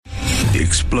The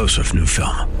explosive new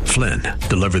film, Flynn,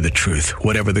 deliver the truth,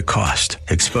 whatever the cost,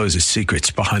 exposes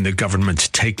secrets behind the government's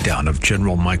takedown of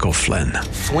General Michael Flynn.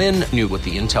 Flynn knew what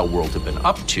the intel world had been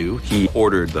up to. He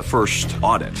ordered the first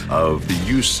audit of the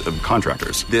use of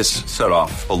contractors. This set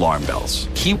off alarm bells.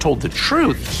 He told the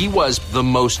truth. He was the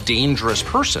most dangerous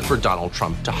person for Donald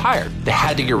Trump to hire. They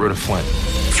had to get rid of Flynn.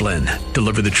 Flynn,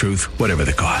 deliver the truth, whatever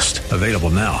the cost. Available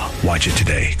now. Watch it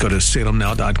today. Go to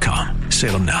salemnow.com.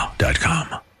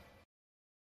 salemnow.com.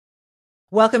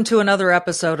 Welcome to another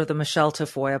episode of the Michelle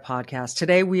Tafoya podcast.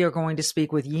 Today we are going to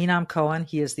speak with Yinam Cohen.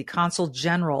 He is the Consul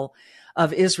General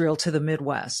of Israel to the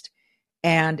Midwest.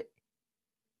 And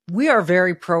we are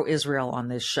very pro-Israel on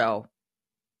this show,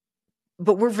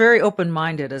 but we're very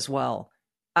open-minded as well.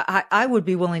 I would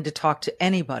be willing to talk to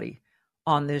anybody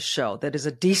on this show that is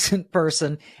a decent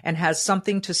person and has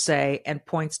something to say and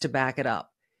points to back it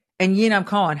up. And Yinam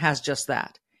Cohen has just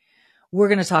that. We're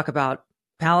going to talk about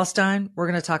Palestine. We're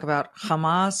going to talk about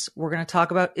Hamas. We're going to talk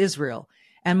about Israel.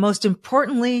 And most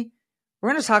importantly,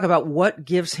 we're going to talk about what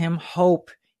gives him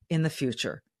hope in the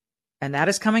future. And that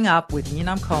is coming up with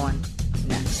Yinam Cohen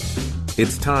next.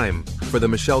 It's time for the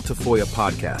Michelle Tafoya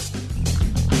podcast.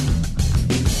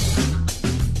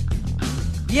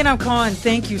 Yinam Cohen,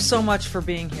 thank you so much for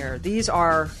being here. These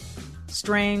are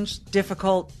strange,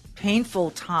 difficult, painful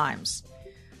times.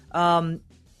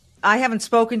 I haven't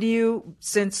spoken to you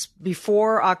since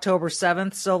before October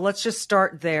 7th, so let's just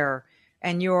start there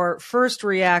and your first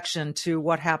reaction to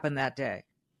what happened that day.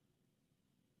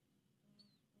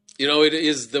 You know, it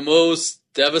is the most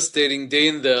devastating day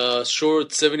in the short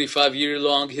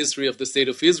 75-year-long history of the State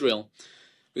of Israel.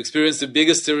 We experienced the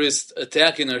biggest terrorist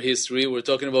attack in our history. We're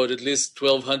talking about at least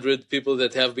 1,200 people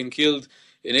that have been killed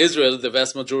in Israel, the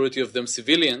vast majority of them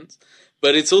civilians.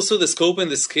 But it's also the scope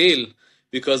and the scale,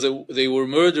 because they were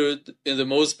murdered in the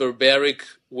most barbaric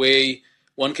way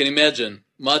one can imagine,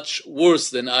 much worse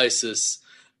than ISIS.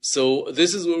 So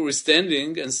this is where we're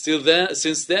standing, and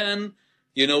since then,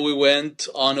 you know, we went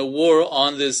on a war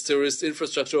on this terrorist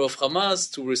infrastructure of Hamas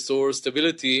to restore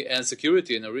stability and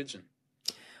security in the region.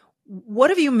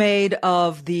 What have you made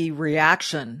of the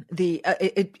reaction?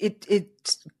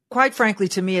 Quite frankly,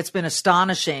 to me, it's been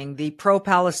astonishing, the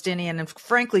pro-Palestinian and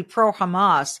frankly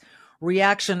pro-Hamas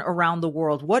reaction around the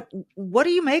world. What do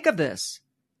you make of this?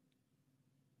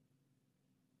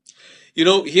 You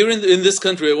know, here in this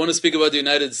country, I want to speak about the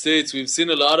United States. We've seen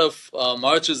a lot of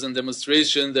marches and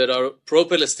demonstrations that are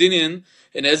pro-Palestinian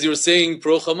and, as you're saying,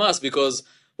 pro-Hamas, because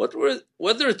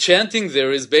what they're chanting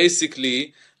there is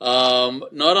basically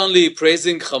not only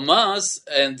praising Hamas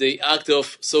and the act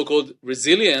of so-called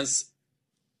resilience.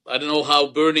 I don't know how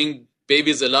burning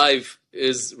babies alive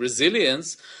is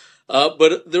resilience,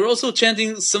 but they're also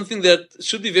chanting something that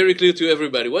should be very clear to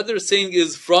everybody. What they're saying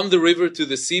is, from the river to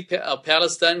the sea,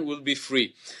 Palestine will be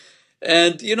free.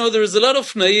 And, you know, there's a lot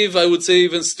of naive, I would say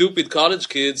even stupid college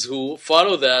kids who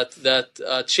follow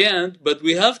that chant, but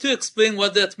we have to explain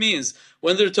what that means.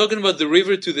 When they're talking about the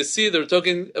river to the sea, they're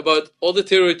talking about all the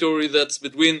territory that's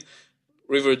between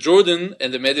River Jordan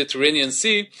and the Mediterranean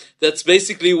Sea. That's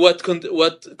basically what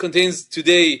contains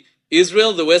today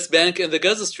Israel, the West Bank, and the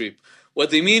Gaza Strip. What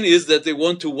they mean is that they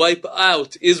want to wipe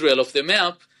out Israel off the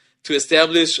map to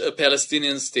establish a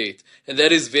Palestinian state. And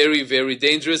that is very, very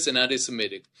dangerous and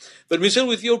anti-Semitic. But Michelle,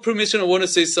 with your permission, I want to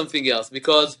say something else,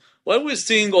 because while we're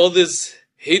seeing all this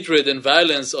hatred and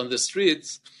violence on the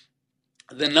streets,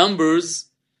 the numbers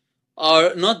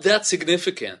are not that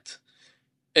significant.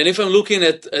 And if I'm looking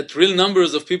at real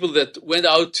numbers of people that went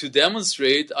out to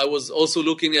demonstrate, I was also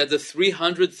looking at the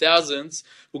 300,000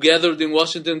 who gathered in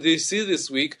Washington, D.C.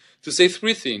 this week to say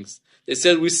three things. They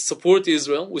said, we support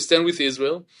Israel, we stand with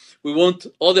Israel, we want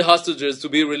all the hostages to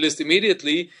be released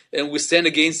immediately, and we stand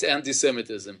against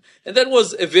anti-Semitism. And that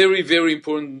was a very, very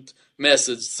important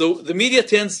message. So the media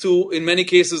tends to, in many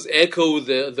cases, echo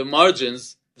the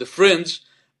margins, the fringe,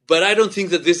 but I don't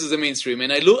think that this is the mainstream.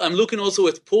 And I'm looking also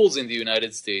at polls in the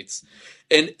United States.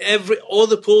 And all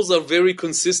the polls are very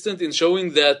consistent in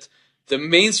showing that the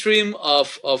mainstream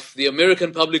of the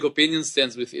American public opinion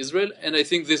stands with Israel. And I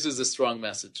think this is a strong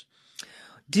message.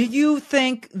 Do you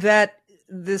think that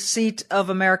the seat of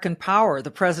American power,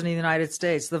 the President of the United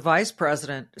States, the Vice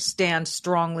President, stands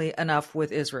strongly enough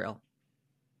with Israel?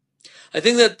 I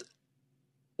think that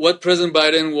what President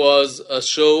Biden was a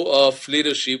show of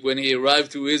leadership when he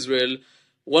arrived to Israel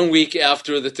 1 week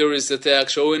after the terrorist attack,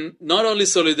 showing not only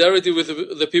solidarity with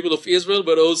the people of Israel,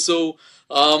 but also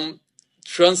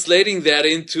translating that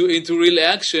into real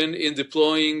action in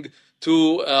deploying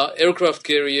to aircraft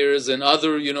carriers and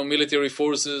other military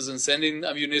forces and sending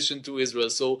ammunition to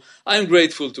Israel. So I'm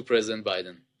grateful to President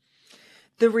Biden.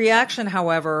 The reaction,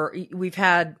 however, we've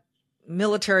had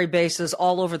military bases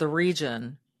all over the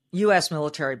region, U.S.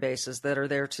 military bases that are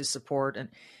there to support and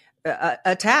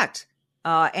attacked.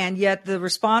 And yet the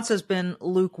response has been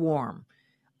lukewarm.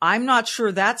 I'm not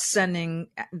sure that's sending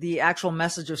the actual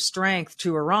message of strength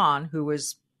to Iran, who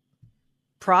is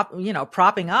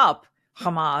propping up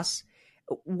Hamas.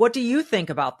 What do you think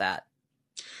about that?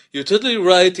 You're totally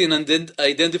right in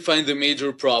identifying the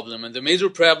major problem. And the major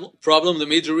problem, the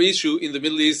major issue in the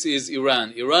Middle East is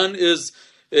Iran. Iran is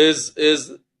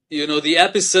the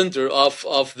epicenter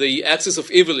of the axis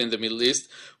of evil in the Middle East,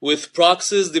 with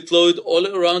proxies deployed all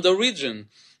around our region.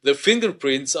 Their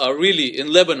fingerprints are really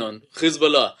in Lebanon,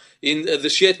 Hezbollah, in the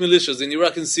Shiite militias in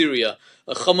Iraq and Syria,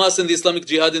 Hamas and the Islamic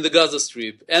Jihad in the Gaza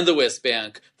Strip and the West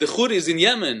Bank. The Houthis in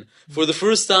Yemen. For the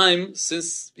first time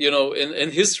since,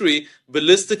 in history,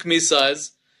 ballistic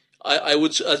missiles,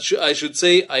 I should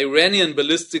say Iranian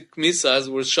ballistic missiles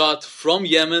were shot from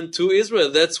Yemen to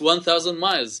Israel. That's 1,000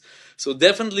 miles. So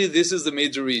definitely this is the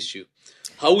major issue.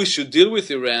 How we should deal with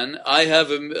Iran, I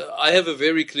have a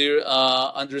very clear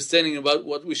understanding about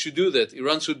what we should do. That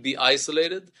Iran should be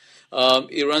isolated,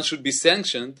 Iran should be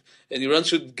sanctioned, and Iran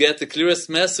should get the clearest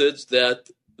message that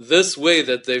this way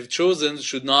that they've chosen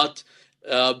should not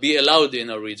be allowed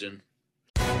in our region.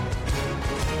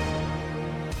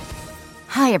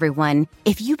 Hi, everyone.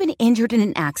 If you've been injured in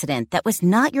an accident that was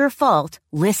not your fault,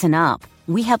 listen up.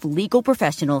 We have legal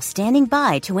professionals standing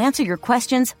by to answer your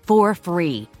questions for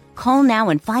free. Call now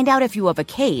and find out if you have a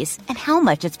case and how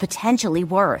much it's potentially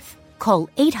worth. Call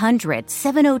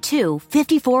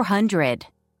 800-702-5400.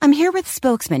 I'm here with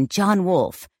spokesman John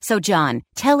Wolf. So, John,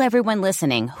 tell everyone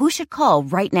listening who should call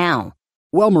right now.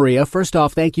 Well, Maria, first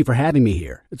off, thank you for having me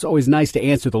here. It's always nice to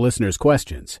answer the listeners'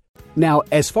 questions. Now,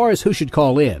 as far as who should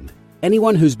call in,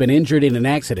 anyone who's been injured in an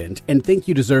accident and think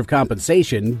you deserve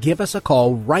compensation, give us a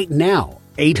call right now.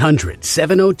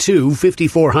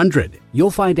 800-702-5400.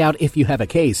 You'll find out if you have a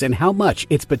case and how much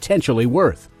it's potentially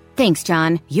worth. Thanks,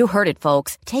 John. You heard it,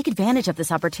 folks. Take advantage of this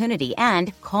opportunity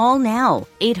and call now.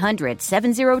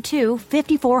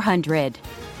 800-702-5400.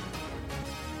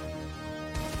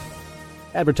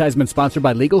 Advertisement sponsored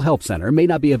by Legal Help Center. May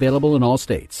not be available in all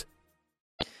states.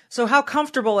 So how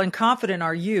comfortable and confident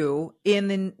are you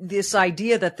in this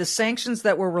idea that the sanctions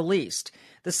that were released,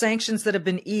 the sanctions that have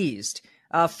been eased,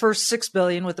 first $6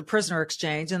 billion with the prisoner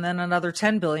exchange and then another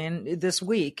 $10 billion this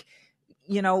week,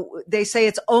 they say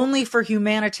it's only for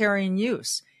humanitarian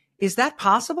use. Is that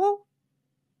possible?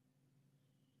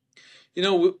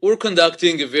 We're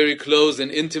conducting a very close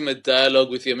and intimate dialogue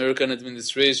with the American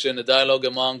administration, a dialogue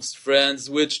amongst friends,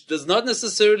 which does not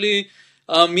necessarily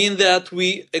mean that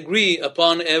we agree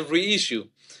upon every issue.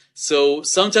 So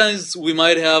sometimes we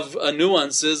might have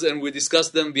nuances and we discuss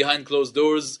them behind closed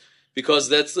doors because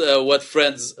that's what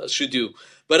friends should do.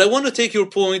 But I want to take your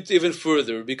point even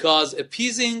further because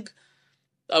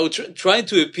trying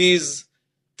to appease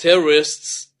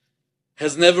terrorists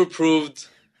has never proved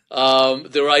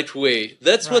the right way.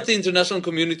 That's right. What the international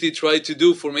community tried to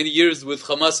do for many years with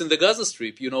Hamas in the Gaza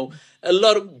Strip. A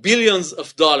lot of billions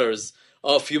of dollars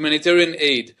of humanitarian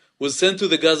aid was sent to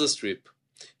the Gaza Strip.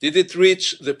 Did it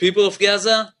reach the people of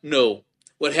Gaza? No.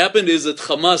 What happened is that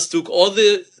Hamas took all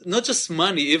the, not just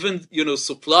money, even,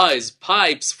 supplies,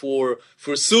 pipes for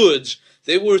sewage.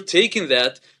 They were taking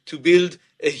that to build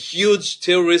a huge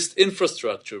terrorist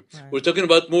infrastructure. Right. We're talking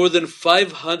about more than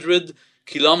 500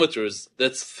 kilometers.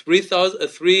 That's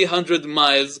 300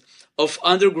 miles of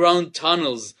underground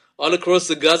tunnels all across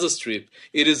the Gaza Strip.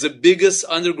 It is the biggest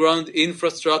underground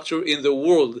infrastructure in the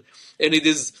world. And it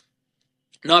is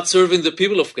not serving the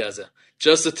people of Gaza,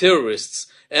 just the terrorists.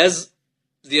 As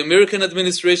the American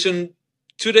administration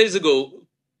 2 days ago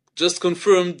just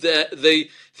confirmed that they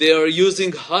are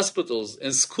using hospitals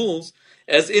and schools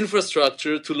as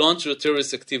infrastructure to launch their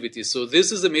terrorist activities. So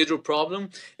this is a major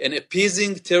problem, and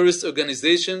appeasing terrorist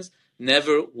organizations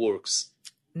never works.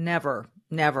 Never.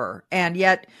 And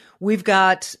yet we've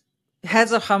got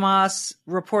heads of Hamas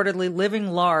reportedly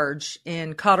living large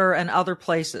in Qatar and other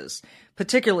places,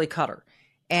 particularly Qatar.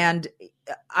 And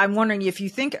I'm wondering if you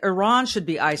think Iran should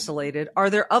be isolated, are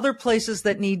there other places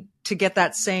that need to get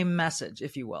that same message,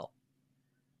 if you will?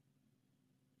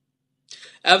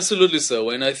 Absolutely so.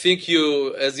 And I think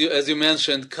as you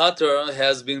mentioned, Qatar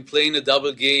has been playing a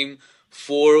double game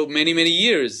for many, many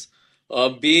years,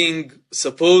 being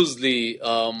supposedly,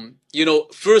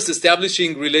 first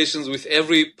establishing relations with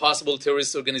every possible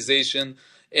terrorist organization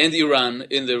and Iran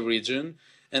in the region,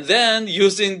 and then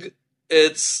using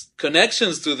its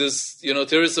connections to this,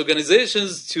 terrorist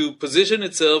organizations to position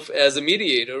itself as a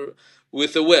mediator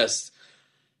with the West.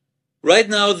 Right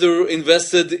now, they're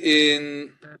invested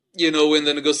in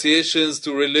the negotiations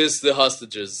to release the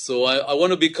hostages. So I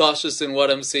want to be cautious in what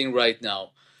I'm saying right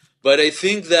now. But I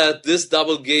think that this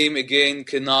double game, again,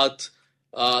 cannot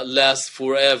last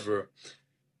forever.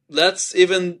 Let's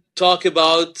even talk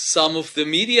about some of the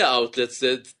media outlets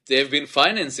that they've been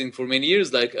financing for many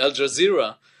years, like Al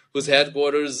Jazeera, whose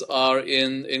headquarters are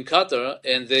in Qatar,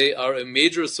 and they are a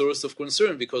major source of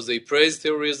concern because they praise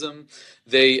terrorism,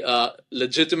 they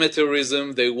legitimate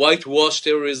terrorism, they whitewash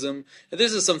terrorism, and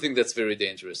this is something that's very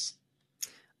dangerous.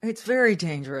 It's very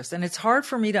dangerous, and it's hard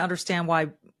for me to understand why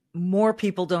more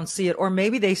people don't see it, or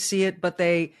maybe they see it, but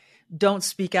they don't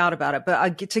speak out about it.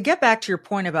 But to get back to your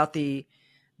point about the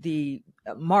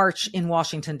march in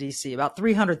Washington, D.C., about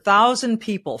 300,000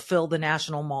 people filled the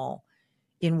National Mall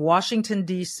in Washington,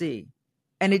 D.C.,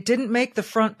 and it didn't make the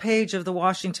front page of the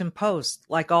Washington Post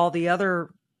like all the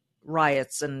other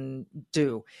riots marches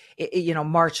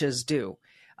do.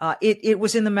 It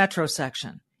was in the metro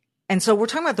section. And so we're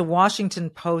talking about the Washington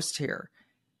Post here.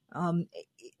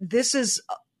 This is,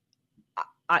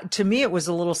 to me, it was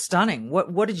a little stunning.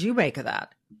 What did you make of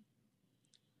that?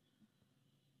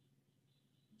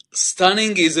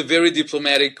 Stunning is a very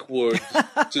diplomatic word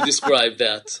to describe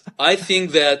that. I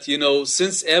think that,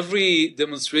 since every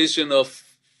demonstration of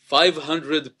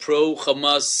 500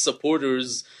 pro-Hamas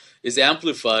supporters is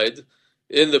amplified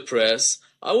in the press,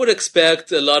 I would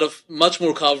expect much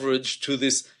more coverage to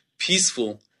this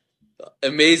peaceful,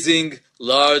 amazing,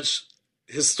 large,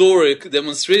 historic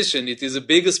demonstration. It is the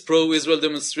biggest pro-Israel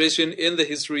demonstration in the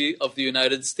history of the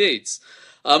United States.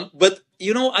 But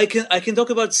I can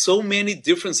talk about so many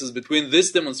differences between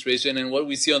this demonstration and what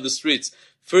we see on the streets.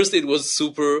 First, it was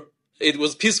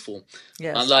peaceful,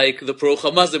 yes. Unlike the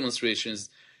pro-Hamas demonstrations.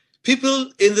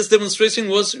 People in this demonstration,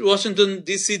 Washington,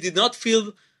 D.C., did not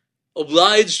feel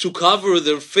obliged to cover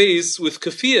their face with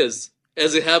keffiyehs,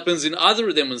 as it happens in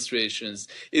other demonstrations.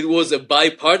 It was a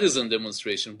bipartisan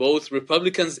demonstration. Both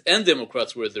Republicans and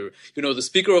Democrats were there. The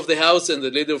Speaker of the House and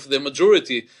the leader of the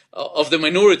majority, of the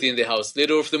minority in the House,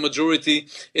 leader of the majority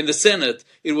in the Senate.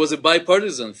 It was a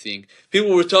bipartisan thing.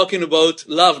 People were talking about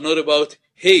love, not about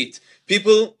hate.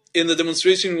 People in the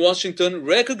demonstration in Washington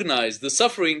recognized the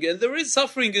suffering, and there is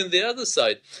suffering in the other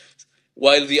side,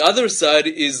 while the other side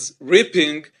is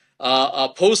ripping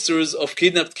posters of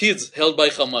kidnapped kids held by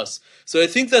Hamas. So I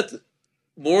think that,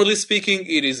 morally speaking,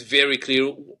 it is very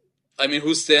clear,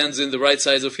 who stands in the right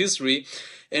side of history.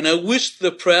 And I wish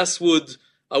the press would,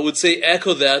 I would say,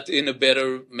 echo that in a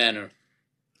better manner.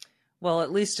 Well,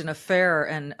 at least in a fair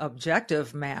and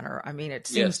objective manner. It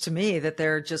seems to me that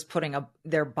they're just putting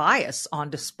their bias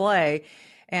on display.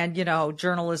 And,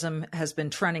 journalism has been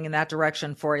trending in that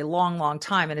direction for a long, long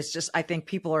time. And it's just, I think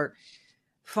people are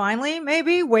finally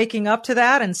maybe waking up to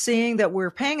that and seeing that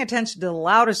we're paying attention to the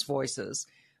loudest voices,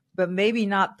 but maybe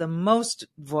not the most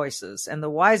voices and the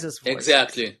wisest voices.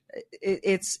 Exactly.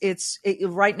 It's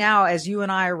right now, as you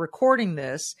and I are recording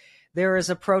this, there is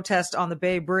a protest on the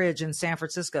Bay Bridge in San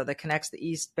Francisco that connects the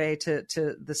East Bay to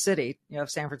the city, of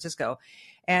San Francisco.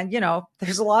 And,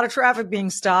 there's a lot of traffic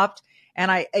being stopped.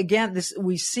 And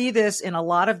we see this in a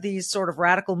lot of these sort of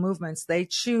radical movements. They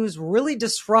choose really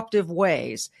disruptive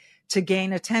ways to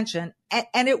gain attention,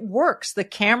 and it works. The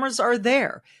cameras are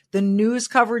there. The news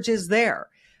coverage is there.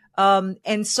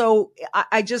 And so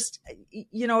I just,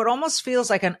 it almost feels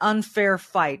like an unfair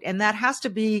fight, and that has to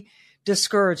be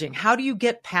discouraging. How do you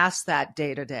get past that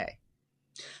day to day?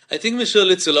 I think,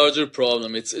 Michelle, it's a larger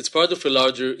problem. It's part of a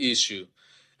larger issue.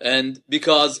 And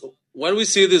because when we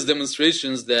see these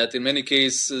demonstrations that in many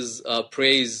cases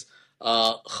praise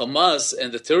Hamas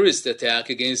and the terrorist attack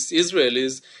against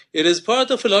Israelis, it is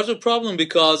part of a larger problem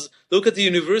because look at the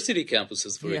university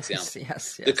campuses, for example.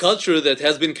 Yes. The culture that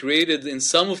has been created in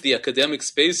some of the academic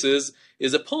spaces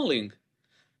is appalling.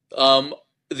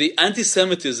 The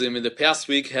anti-Semitism in the past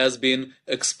week has been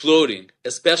exploding,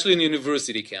 especially in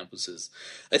university campuses.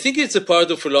 I think it's a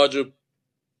part of a larger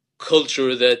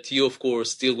culture that you, of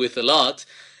course, deal with a lot,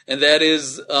 and that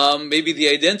is maybe the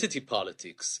identity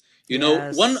politics.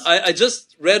 Yes. I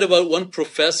just read about one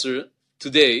professor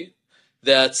today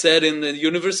that said in the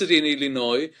university in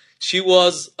Illinois, she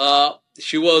was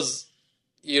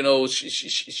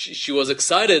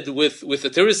excited with the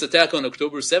terrorist attack on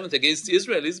October 7th against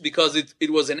Israelis because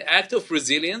it was an act of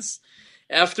resilience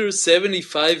after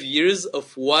 75 years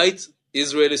of white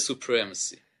Israeli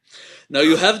supremacy. Now,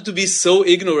 you have to be so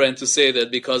ignorant to say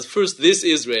that because first, this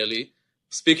Israeli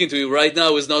speaking to you right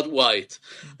now is not white.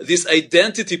 This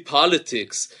identity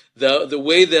politics, the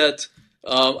way that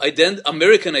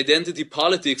American identity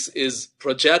politics is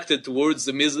projected towards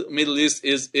the Middle East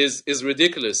is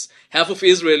ridiculous. Half of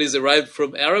Israelis arrived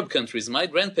from Arab countries. My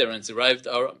grandparents arrived,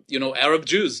 Arab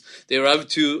Jews. They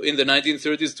arrived in the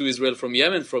 1930s to Israel from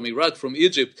Yemen, from Iraq, from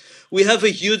Egypt. We have a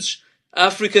huge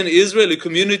African Israeli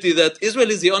community that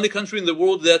Israel is the only country in the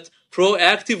world that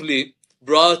proactively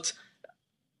brought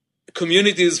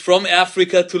communities from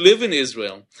Africa to live in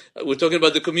Israel. We're talking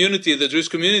about the community, the Jewish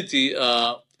community,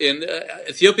 in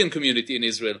Ethiopian community in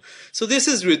Israel. So this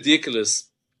is ridiculous.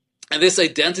 And this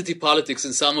identity politics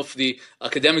in some of the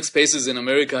academic spaces in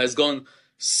America has gone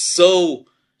so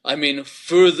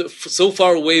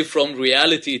far away from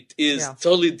reality. It is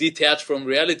totally detached from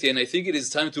reality. And I think it is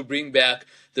time to bring back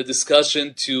the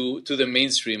discussion to the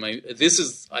mainstream. This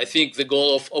is, I think, the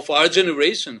goal of our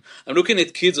generation. I'm looking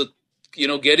at kids,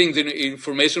 getting the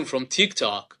information from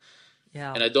TikTok.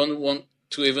 Yeah. And I don't want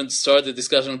to even start the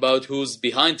discussion about who's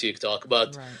behind TikTok.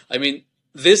 But,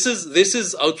 this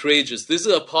is outrageous. This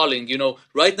is appalling.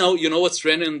 Right now, what's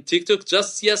trending on TikTok?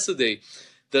 Just yesterday,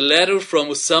 the letter from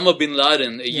Osama bin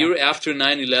Laden, a year after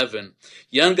 9/11.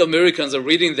 Young Americans are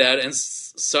reading that and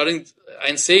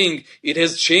saying, it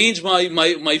has changed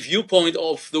my viewpoint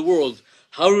of the world.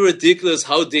 How ridiculous,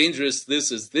 how dangerous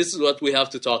this is. This is what we have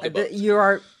to talk about. You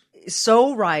are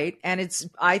so right. And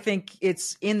I think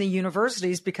it's in the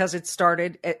universities because it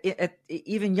started at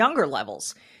even younger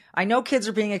levels. I know kids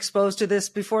are being exposed to this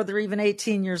before they're even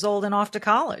 18 years old and off to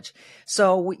college.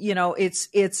 So,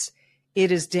 it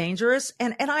is dangerous.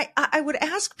 And I would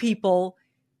ask people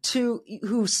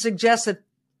who suggest that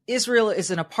Israel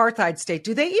is an apartheid state,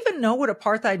 do they even know what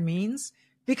apartheid means?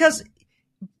 Because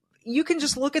you can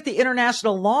just look at the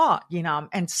international law, Yinam,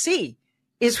 and see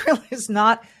Israel is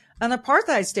not an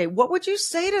apartheid state. What would you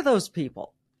say to those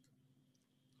people?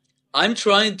 I'm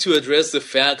trying to address the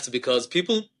facts because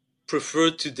people prefer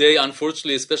today,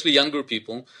 unfortunately, especially younger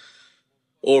people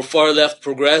or far left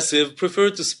progressive, prefer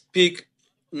to speak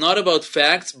not about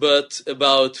facts, but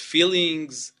about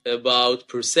feelings, about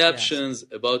perceptions,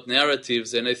 about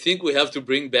narratives. And I think we have to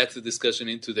bring back the discussion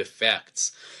into the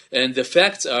facts. And the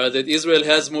facts are that Israel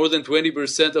has more than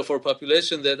 20% of our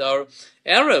population that are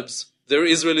Arabs. They're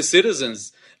Israeli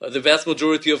citizens. The vast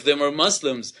majority of them are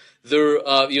Muslims. They're,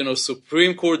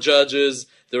 Supreme Court judges.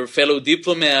 They're fellow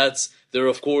diplomats. They're,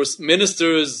 of course,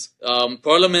 ministers,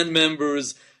 parliament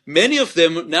members. Many of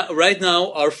them right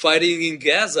now are fighting in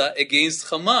Gaza against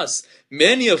Hamas.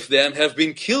 Many of them have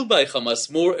been killed by Hamas.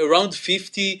 Around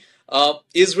 50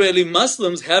 Israeli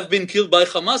Muslims have been killed by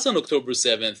Hamas on October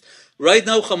 7th. Right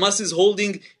now, Hamas is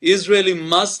holding Israeli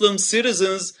Muslim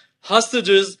citizens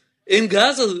hostages in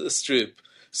Gaza Strip.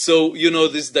 So,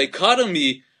 this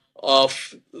dichotomy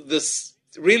of this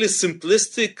really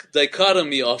simplistic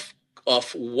dichotomy of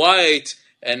white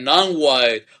and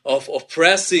non-white, of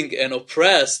oppressing and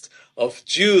oppressed, of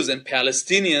Jews and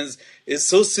Palestinians is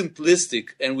so simplistic,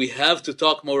 and we have to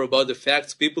talk more about the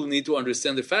facts. People need to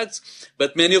understand the facts,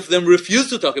 but many of them refuse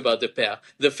to talk about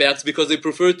the facts because they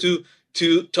prefer to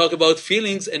talk about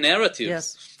feelings and narratives.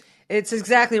 Yes, it's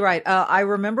exactly right. I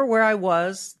remember where I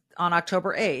was on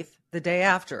October 8th, the day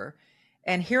after,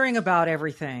 and hearing about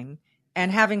everything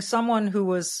and having someone who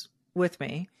was with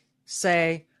me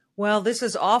say, well, this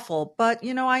is awful, but,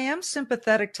 I am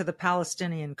sympathetic to the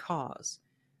Palestinian cause.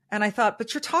 And I thought,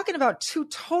 but you're talking about two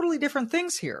totally different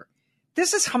things here.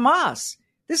 This is Hamas.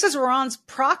 This is Iran's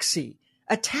proxy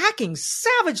attacking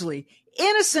savagely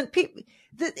innocent people.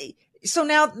 So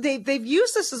now they've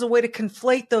used this as a way to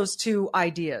conflate those two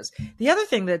ideas. The other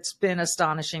thing that's been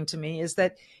astonishing to me is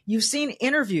that you've seen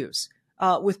interviews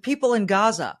with people in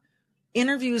Gaza,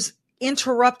 interviews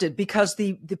interrupted because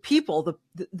the people,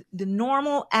 the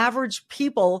normal average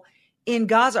people in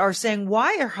Gaza are saying,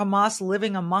 why are Hamas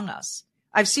living among us?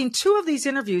 I've seen two of these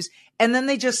interviews and then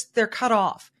they're cut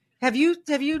off. Have you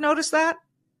noticed that?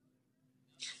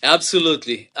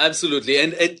 Absolutely.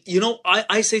 And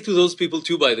I say to those people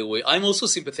too, by the way, I'm also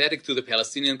sympathetic to the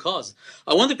Palestinian cause.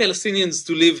 I want the Palestinians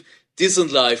to live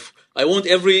decent life. I want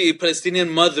every Palestinian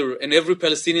mother and every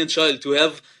Palestinian child to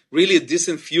have really a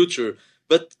decent future.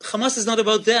 But Hamas is not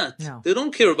about that. No. They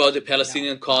don't care about the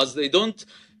Palestinian cause. They don't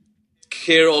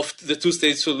care of the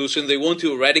two-state solution. They want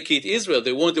to eradicate Israel.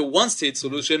 They want a one-state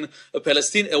solution, a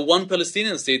one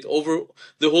Palestinian state over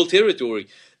the whole territory.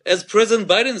 As President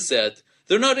Biden said,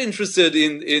 they're not interested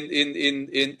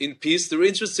in peace. They're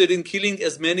interested in killing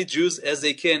as many Jews as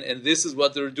they can, and this is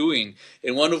what they're doing.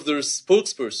 And one of their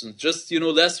spokespersons just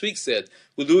last week said,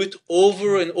 we'll do it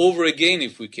over and over again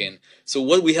if we can. So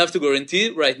what we have to guarantee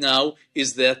right now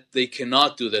is that they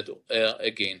cannot do that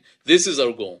again. This is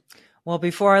our goal. Well,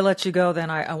 before I let you go, then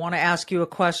I want to ask you a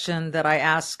question that I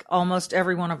ask almost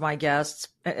every one of my guests,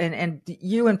 and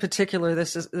you in particular.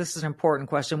 This is an important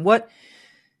question. What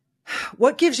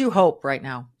gives you hope right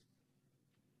now?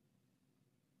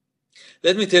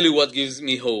 Let me tell you what gives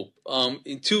me hope.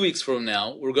 In 2 weeks from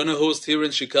now, we're going to host here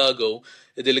in Chicago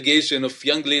a delegation of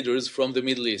young leaders from the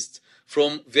Middle East,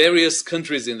 from various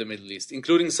countries in the Middle East,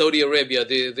 including Saudi Arabia,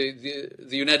 the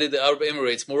United Arab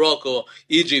Emirates, Morocco,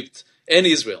 Egypt, and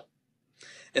Israel.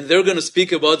 And they're going to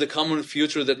speak about the common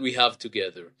future that we have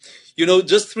together. You know,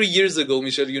 just 3 years ago,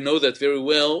 Michelle, you know that very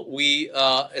well, we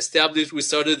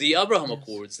started the Abraham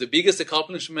Accords, the biggest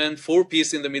accomplishment for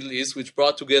peace in the Middle East, which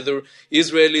brought together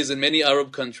Israelis and many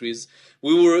Arab countries.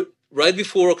 We were, right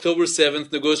before October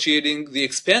 7th, negotiating the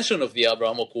expansion of the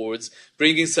Abraham Accords,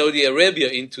 bringing Saudi Arabia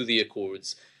into the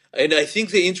Accords. And I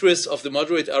think the interests of the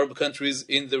moderate Arab countries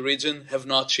in the region have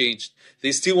not changed.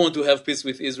 They still want to have peace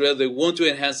with Israel. They want to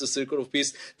enhance the circle of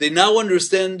peace. They're now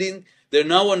understanding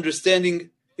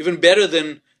even better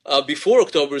than before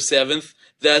October 7th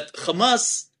that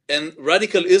Hamas and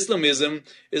radical Islamism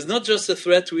is not just a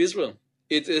threat to Israel.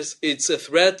 It's a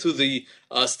threat to the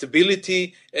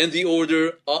stability and the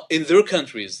order in their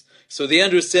countries. So they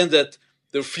understand that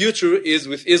their future is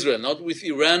with Israel, not with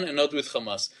Iran and not with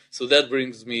Hamas. So that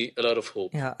brings me a lot of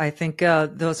hope. Yeah, I think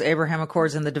those Abraham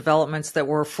Accords and the developments that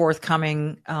were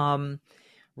forthcoming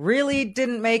really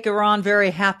didn't make Iran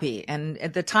very happy. And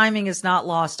the timing is not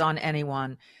lost on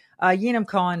anyone. Yinam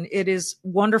Cohen, it is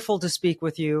wonderful to speak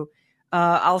with you.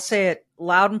 I'll say it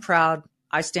loud and proud.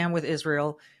 I stand with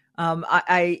Israel.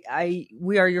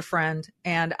 We are your friend,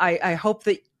 and I hope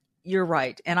that you're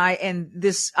right. And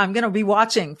I'm going to be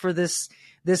watching for these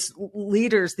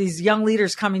young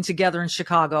leaders coming together in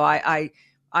Chicago.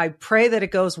 I pray that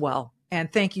it goes well. And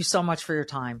thank you so much for your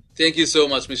time. Thank you so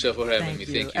much, Michelle, for having me.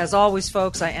 Thank you. As always,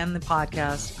 folks, I end the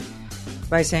podcast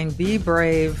by saying be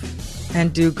brave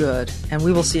and do good. And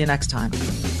we will see you next time.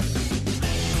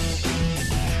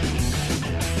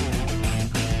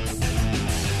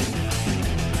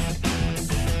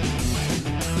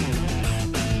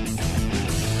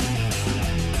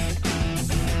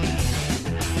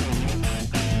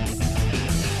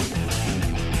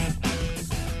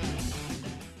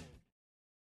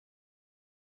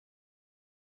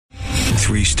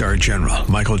 Three-star General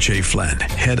Michael J. Flynn,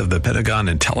 head of the Pentagon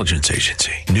Intelligence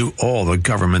Agency, knew all the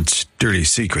government's dirty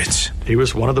secrets. He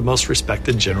was one of the most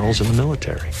respected generals in the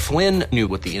military. Flynn knew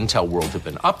what the intel world had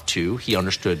been up to. He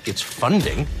understood its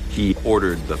funding. He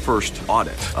ordered the first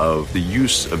audit of the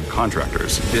use of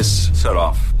contractors. This set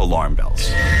off alarm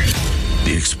bells.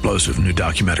 The explosive new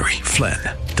documentary, Flynn,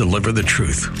 Deliver the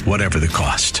Truth, Whatever the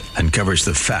Cost, uncovers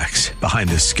the facts behind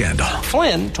this scandal.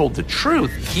 Flynn told the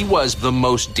truth. He was the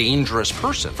most dangerous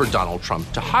person for Donald Trump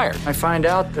to hire. I find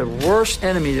out the worst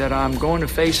enemy that I'm going to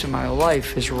face in my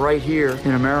life is right here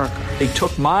in America. They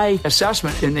took my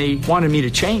assessment and they wanted me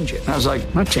to change it. And I was like,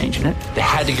 I'm not changing it. They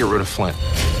had to get rid of Flynn.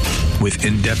 With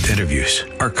in-depth interviews,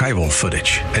 archival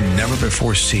footage, and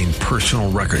never-before-seen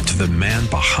personal records of the man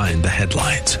behind the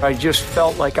headlines. I just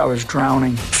felt like I was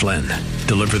drowning. Flynn,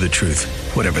 Deliver the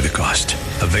Truth, Whatever the Cost.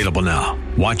 Available now.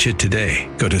 Watch it today.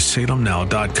 Go to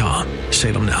salemnow.com.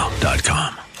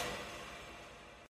 salemnow.com.